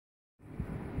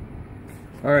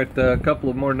Alright, a couple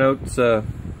of more notes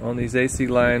on these AC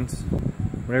lines.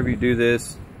 Whenever you do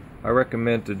this, I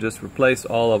recommend to just replace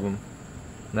all of them.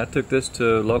 And I took this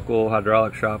to a local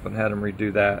hydraulic shop and had them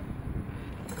redo that.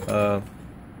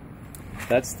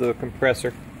 That's the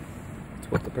compressor.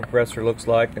 That's what the compressor looks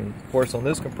like. And of course on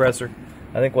this compressor,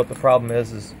 I think what the problem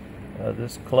is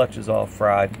this clutch is all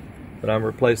fried. But I'm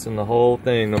replacing the whole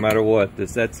thing no matter what.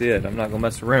 That's it. I'm not going to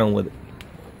mess around with it.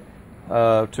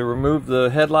 To remove the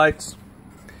headlights,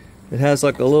 it has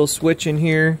like a little switch in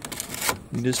here.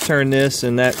 You just turn this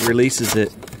and that releases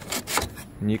it.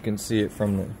 And you can see it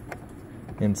from the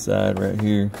inside right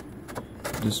here.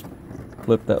 Just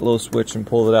flip that little switch and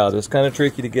pull it out. It's kind of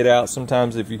tricky to get out.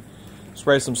 Sometimes if you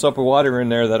spray some soap or water in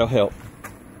there, that'll help.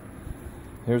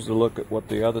 Here's a look at what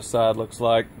the other side looks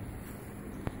like.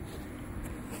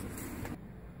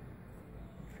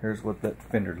 Here's what that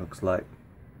fender looks like.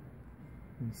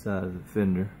 Inside of the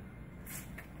fender.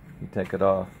 You take it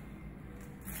off.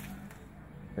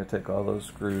 You gotta take all those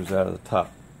screws out of the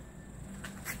top.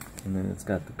 And then it's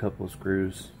got the couple of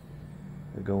screws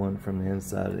that go in from the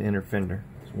inside of the inner fender.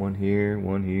 There's one here,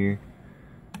 one here,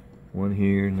 one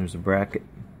here, and there's a bracket.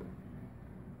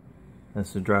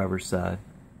 That's the driver's side.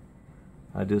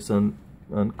 I just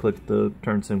unclick the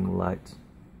turn signal lights.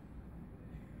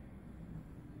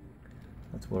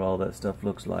 That's what all that stuff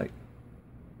looks like.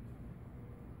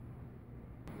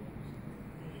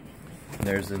 And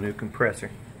there's the new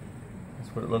compressor.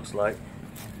 That's what it looks like.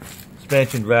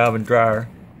 Expansion valve and dryer.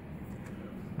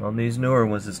 On these newer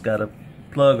ones, it's got a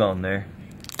plug on there.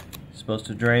 It's supposed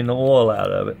to drain the oil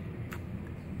out of it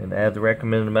and add the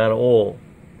recommended amount of oil.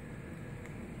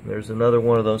 There's another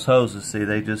one of those hoses. See,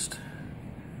 they just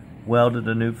welded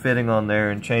a new fitting on there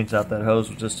and changed out that hose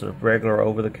with just a regular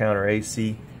over-the-counter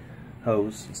AC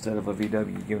hose instead of a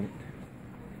VW unit.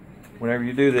 Whenever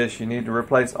you do this, you need to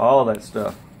replace all that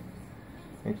stuff,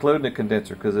 including the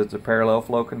condenser, because it's a parallel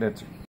flow condenser.